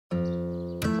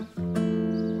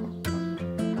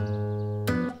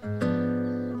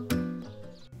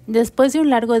Después de un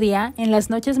largo día, en las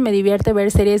noches me divierte ver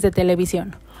series de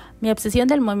televisión. Mi obsesión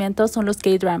del momento son los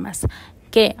K-dramas,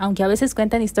 que, aunque a veces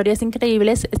cuentan historias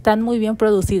increíbles, están muy bien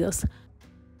producidos.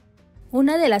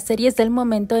 Una de las series del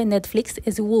momento en Netflix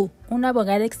es Woo, una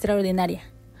abogada extraordinaria.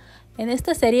 En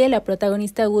esta serie, la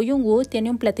protagonista Woo Young Woo tiene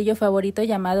un platillo favorito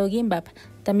llamado Gimbap,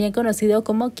 también conocido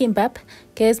como Kimbap,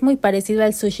 que es muy parecido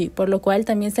al sushi, por lo cual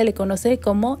también se le conoce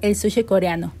como el sushi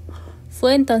coreano.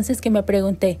 Fue entonces que me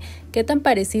pregunté qué tan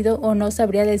parecido o no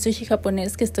sabría del sushi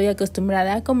japonés que estoy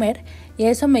acostumbrada a comer, y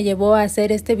eso me llevó a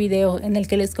hacer este video en el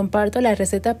que les comparto la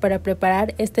receta para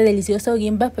preparar este delicioso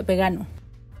gimbap vegano.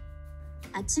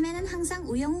 아침에는 항상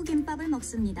우영우 김밥을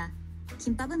먹습니다.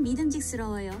 김밥은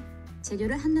믿음직스러워요.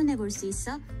 재료를 한눈에 볼 수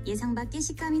있어 예상 밖의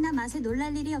식감이나 맛에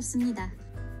놀랄 일이 없습니다.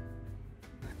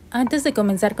 Antes de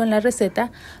comenzar con la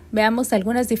receta, veamos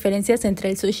algunas diferencias entre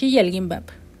el sushi y el gimbap.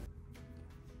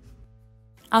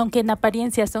 Aunque en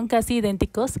apariencia son casi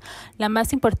idénticos, la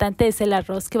más importante es el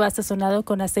arroz, que va sazonado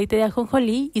con aceite de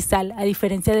ajonjolí y sal, a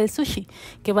diferencia del sushi,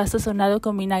 que va sazonado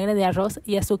con vinagre de arroz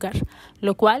y azúcar,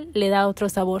 lo cual le da otro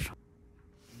sabor.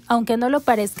 Aunque no lo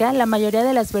parezca, la mayoría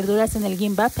de las verduras en el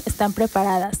gimbap están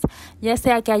preparadas, ya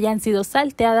sea que hayan sido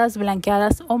salteadas,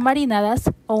 blanqueadas o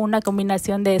marinadas, o una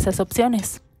combinación de esas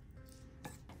opciones.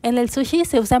 En el sushi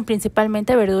se usan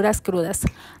principalmente verduras crudas,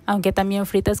 aunque también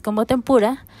fritas como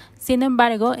tempura. Sin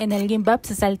embargo, en el gimbap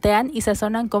se saltean y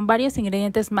sazonan con varios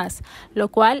ingredientes más, lo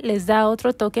cual les da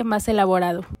otro toque más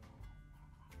elaborado.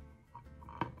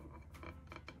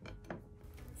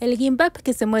 El gimbap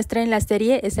que se muestra en la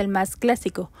serie es el más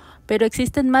clásico, pero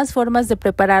existen más formas de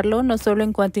prepararlo, no solo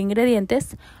en cuanto a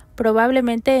ingredientes.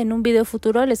 Probablemente en un video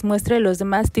futuro les muestre los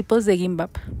demás tipos de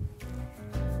gimbap.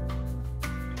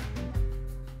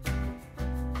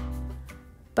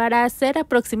 Para hacer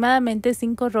aproximadamente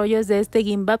 5 rollos de este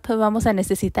gimbap vamos a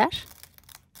necesitar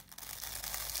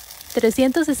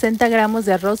 360 gramos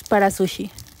de arroz para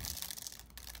sushi,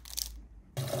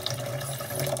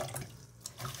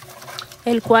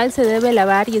 el cual se debe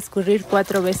lavar y escurrir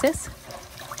 4 veces,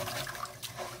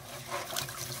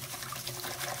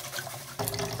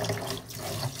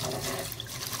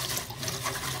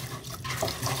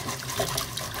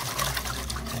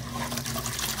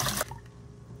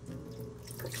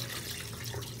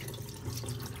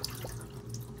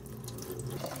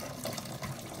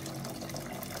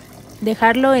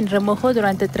 dejarlo en remojo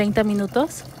durante 30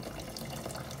 minutos.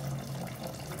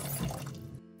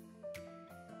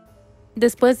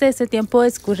 Después de ese tiempo,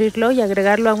 escurrirlo y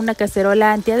agregarlo a una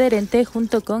cacerola antiadherente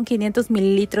junto con 500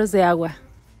 mililitros de agua.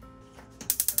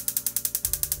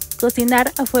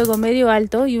 Cocinar a fuego medio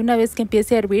alto y una vez que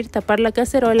empiece a hervir, tapar la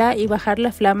cacerola y bajar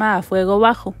la flama a fuego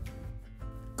bajo.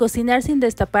 Cocinar sin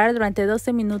destapar durante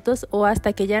 12 minutos o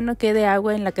hasta que ya no quede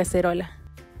agua en la cacerola.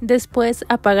 Después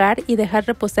apagar y dejar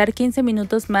reposar 15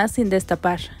 minutos más sin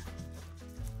destapar.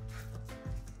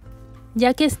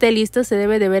 Ya que esté listo, se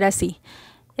debe de ver así.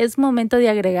 Es momento de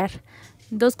agregar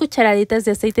 2 cucharaditas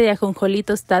de aceite de ajonjolí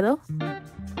tostado,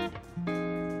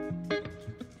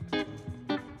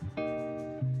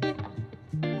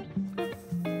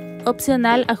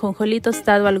 opcional ajonjolí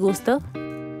tostado al gusto,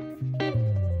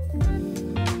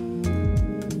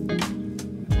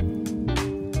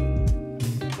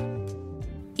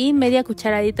 y media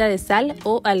cucharadita de sal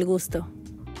o al gusto.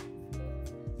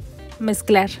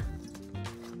 Mezclar.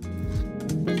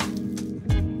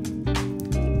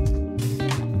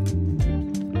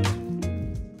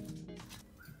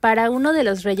 Para uno de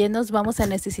los rellenos vamos a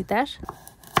necesitar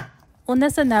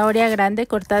una zanahoria grande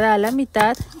cortada a la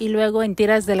mitad y luego en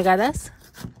tiras delgadas,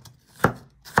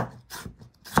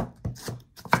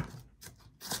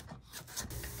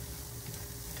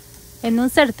 en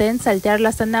un sartén saltear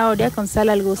la zanahoria con sal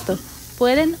al gusto.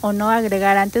 Pueden o no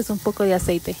agregar antes un poco de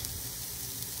aceite.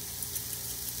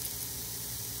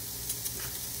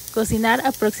 Cocinar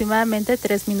aproximadamente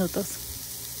 3 minutos.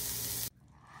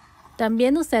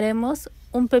 También usaremos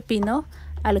un pepino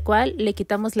al cual le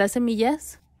quitamos las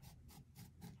semillas.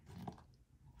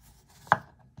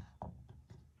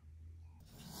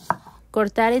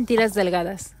 Cortar en tiras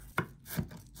delgadas.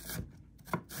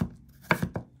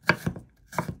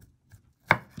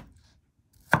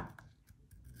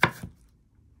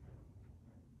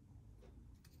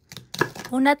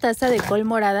 Una taza de col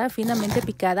morada finamente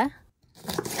picada.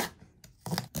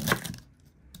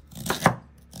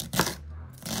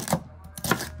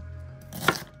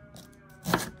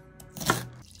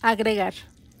 Agregar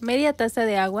media taza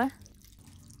de agua,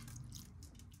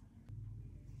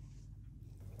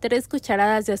 3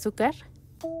 cucharadas de azúcar,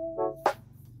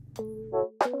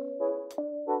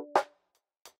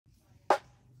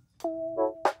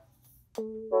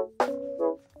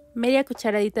 media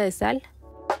cucharadita de sal,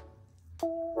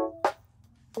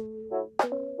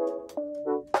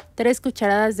 3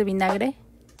 cucharadas de vinagre,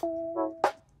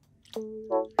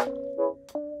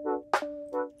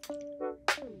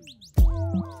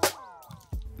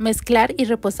 mezclar y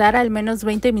reposar al menos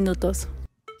 20 minutos.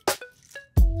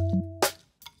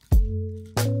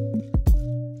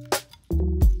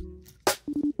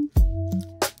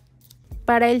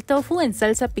 Para el tofu en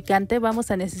salsa picante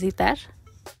vamos a necesitar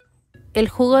el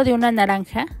jugo de una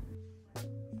naranja,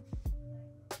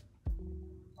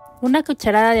 una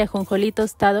cucharada de ajonjolí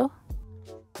tostado,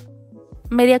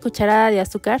 media cucharada de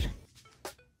azúcar,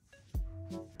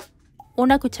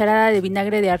 una cucharada de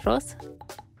vinagre de arroz,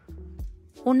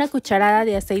 una cucharada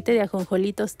de aceite de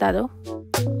ajonjolí tostado,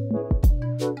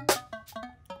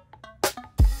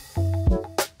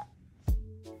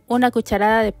 una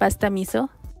cucharada de pasta miso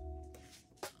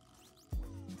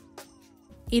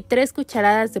y 3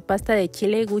 cucharadas de pasta de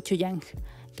chile gochujang,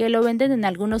 que lo venden en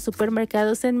algunos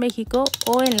supermercados en México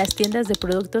o en las tiendas de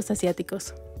productos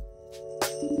asiáticos.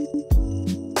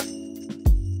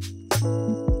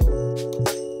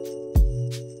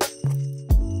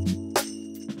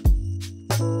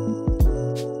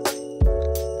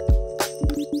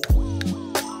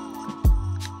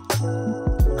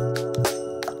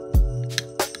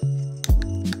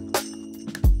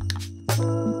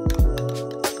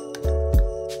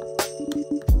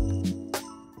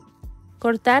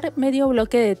 Cortar medio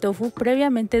bloque de tofu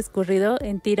previamente escurrido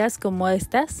en tiras como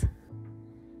estas.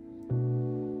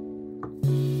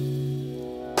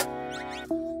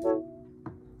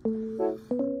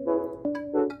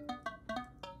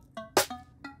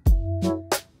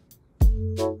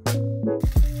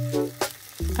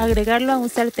 Agregarlo a un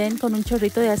sartén con un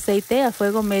chorrito de aceite a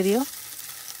fuego medio.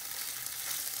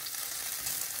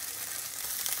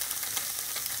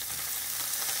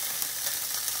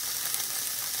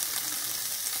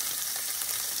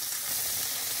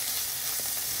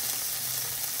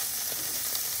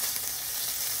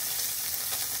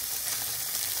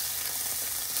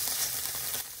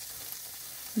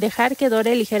 Dejar que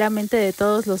dore ligeramente de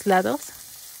todos los lados.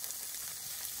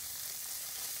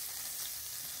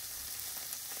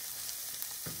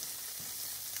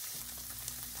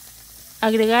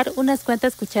 Agregar unas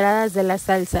cuantas cucharadas de la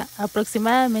salsa,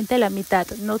 aproximadamente la mitad,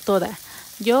 no toda.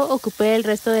 Yo ocupé el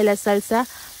resto de la salsa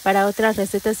para otra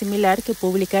receta similar que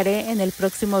publicaré en el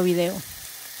próximo video.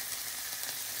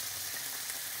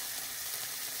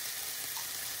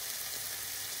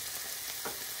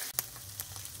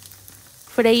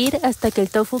 Freír hasta que el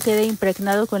tofu quede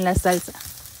impregnado con la salsa.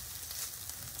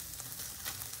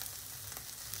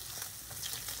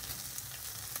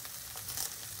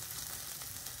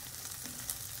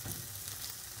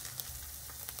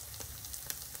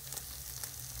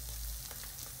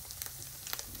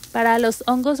 Para los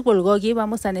hongos bulgogi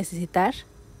vamos a necesitar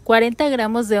 40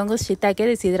 gramos de hongos shiitake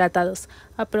deshidratados,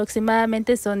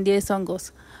 aproximadamente son 10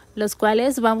 hongos, los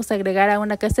cuales vamos a agregar a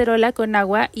una cacerola con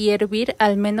agua y hervir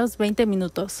al menos 20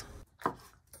 minutos.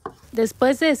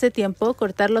 Después de ese tiempo,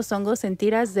 cortar los hongos en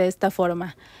tiras de esta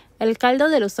forma. El caldo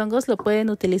de los hongos lo pueden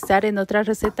utilizar en otra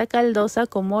receta caldosa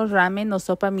como ramen o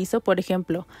sopa miso, por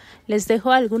ejemplo. Les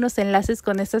dejo algunos enlaces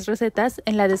con estas recetas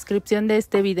en la descripción de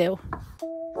este video.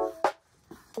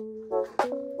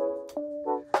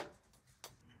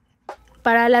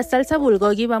 Para la salsa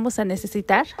bulgogi vamos a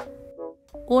necesitar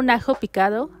un ajo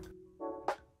picado,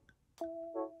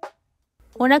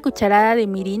 una cucharada de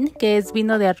mirin, que es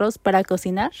vino de arroz para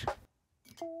cocinar,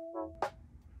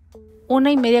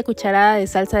 1,5 cucharada de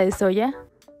salsa de soya,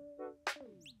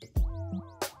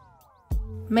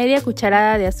 media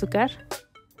cucharada de azúcar,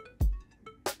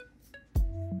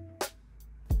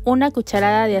 1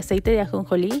 cucharada de aceite de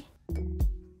ajonjolí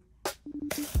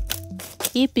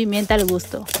y pimienta al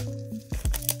gusto.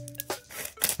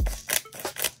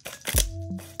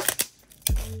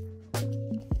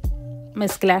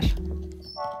 Mezclar.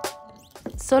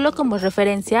 Solo como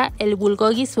referencia, el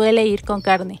bulgogi suele ir con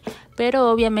carne, pero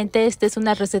obviamente esta es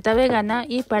una receta vegana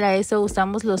y para eso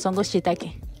usamos los hongos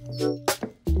shiitake.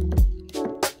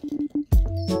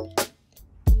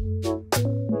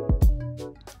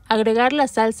 Agregar la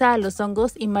salsa a los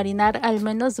hongos y marinar al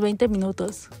menos 20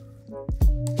 minutos.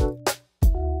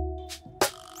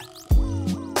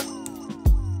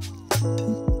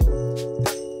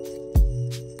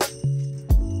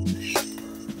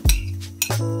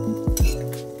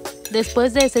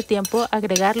 Después de ese tiempo,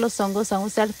 agregar los hongos a un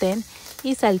sartén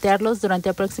y saltearlos durante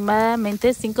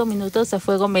aproximadamente 5 minutos a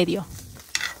fuego medio.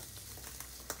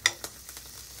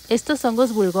 Estos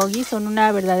hongos bulgogi son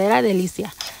una verdadera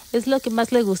delicia. Es lo que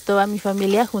más le gustó a mi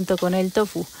familia junto con el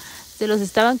tofu. Se los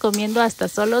estaban comiendo hasta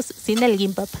solos sin el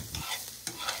gimbap.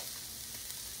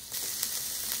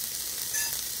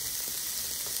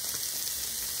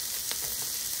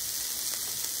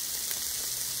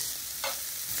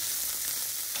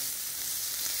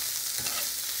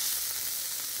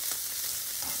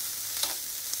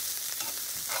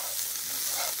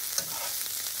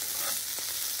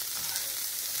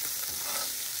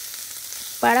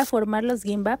 Para formar los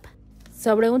gimbap,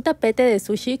 sobre un tapete de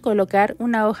sushi colocar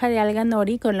una hoja de alga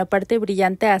nori con la parte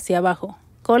brillante hacia abajo.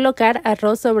 Colocar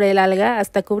arroz sobre el alga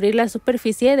hasta cubrir la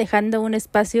superficie dejando un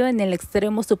espacio en el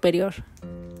extremo superior.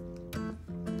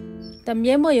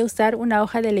 También voy a usar una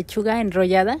hoja de lechuga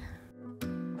enrollada,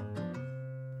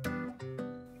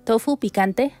 tofu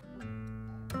picante,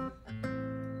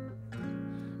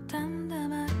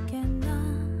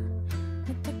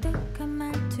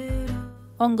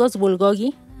 hongos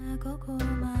bulgogi,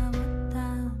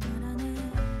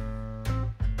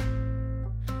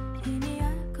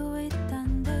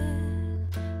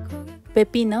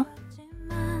 pepino,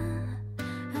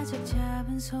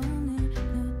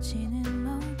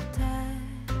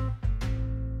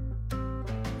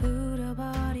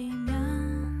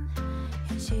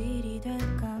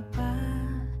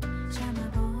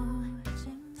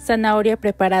 zanahoria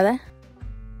preparada,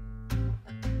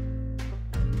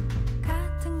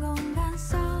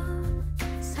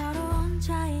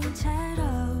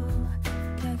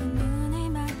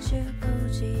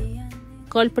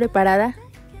 col preparada,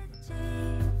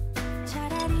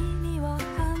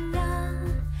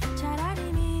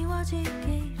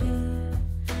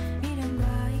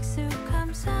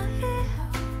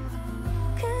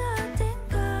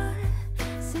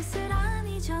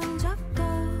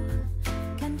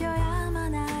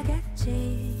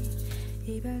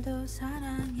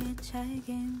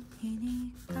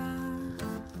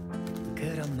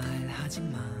 그런 말 하지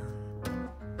마.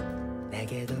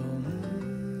 내게도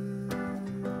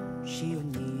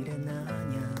쉬운 일은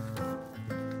아냐.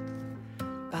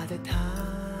 빠듯한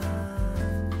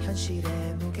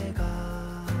현실의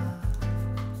무게가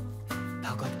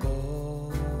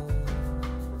버겁고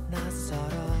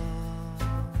낯설어.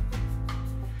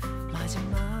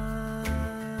 마지막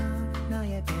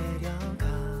나의 배려가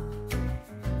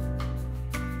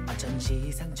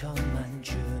어쩐지 상처만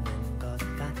주는 것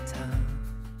같아.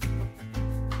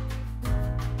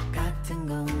 같은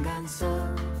공간 속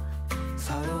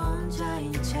서로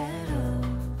혼자인 채로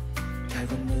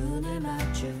결국 눈을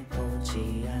마주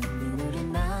보지 않는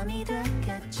우린 남이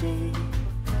됐겠지.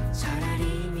 차라리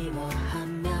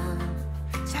미워하면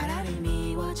차라리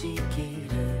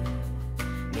미워지기를.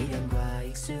 미련과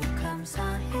익숙함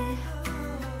사이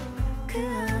그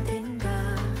어딘가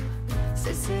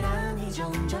쓸쓸한 이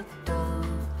정적도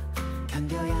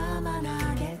견뎌야만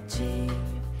하겠지.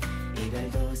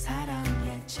 이별도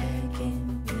사랑의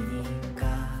책임이니까.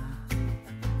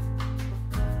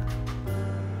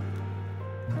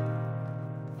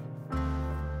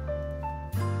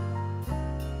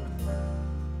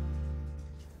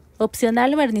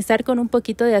 Opcional barnizar con un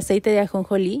poquito de aceite de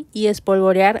ajonjolí y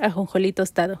espolvorear ajonjolí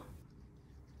tostado.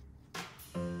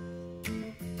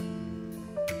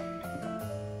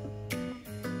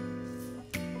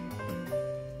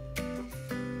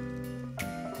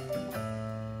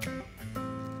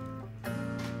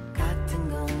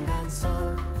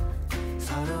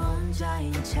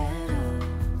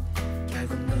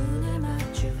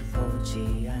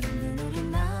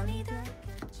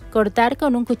 Cortar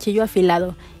con un cuchillo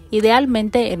afilado,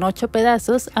 idealmente en 8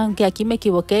 pedazos, aunque aquí me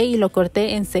equivoqué y lo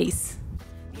corté en 6.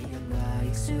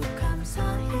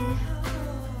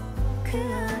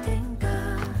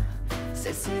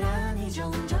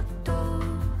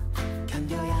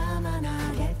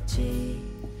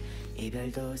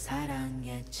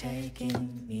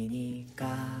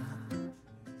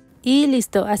 Y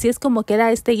listo, así es como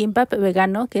queda este gimbap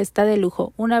vegano que está de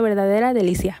lujo, una verdadera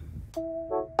delicia.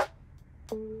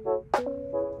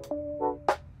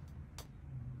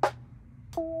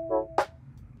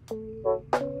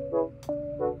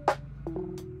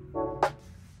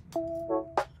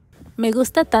 Me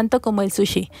gusta tanto como el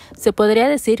sushi. Se podría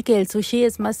decir que el sushi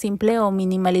es más simple o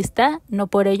minimalista, no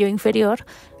por ello inferior.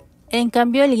 En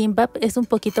cambio el gimbap es un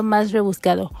poquito más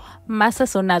rebuscado, más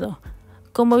sazonado.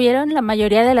 Como vieron, la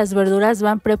mayoría de las verduras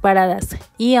van preparadas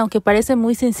y aunque parece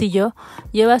muy sencillo,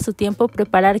 lleva su tiempo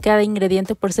preparar cada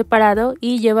ingrediente por separado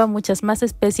y lleva muchas más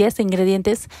especias e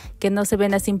ingredientes que no se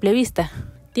ven a simple vista.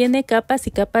 Tiene capas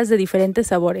y capas de diferentes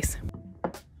sabores.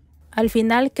 Al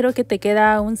final creo que te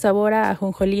queda un sabor a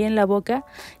ajonjolí en la boca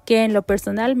que en lo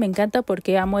personal me encanta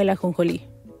porque amo el ajonjolí.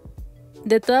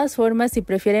 De todas formas, si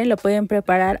prefieren lo pueden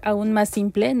preparar aún más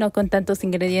simple, no con tantos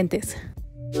ingredientes.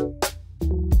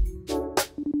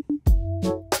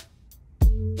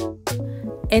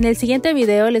 En el siguiente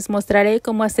video les mostraré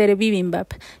cómo hacer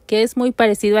bibimbap, que es muy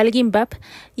parecido al gimbap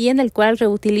y en el cual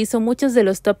reutilizo muchos de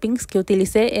los toppings que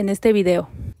utilicé en este video.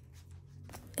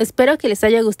 Espero que les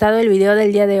haya gustado el video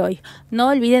del día de hoy. No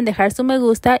olviden dejar su me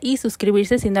gusta y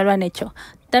suscribirse si no lo han hecho.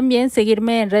 También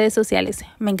seguirme en redes sociales.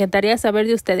 Me encantaría saber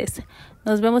de ustedes.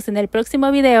 Nos vemos en el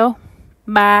próximo video.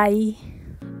 Bye.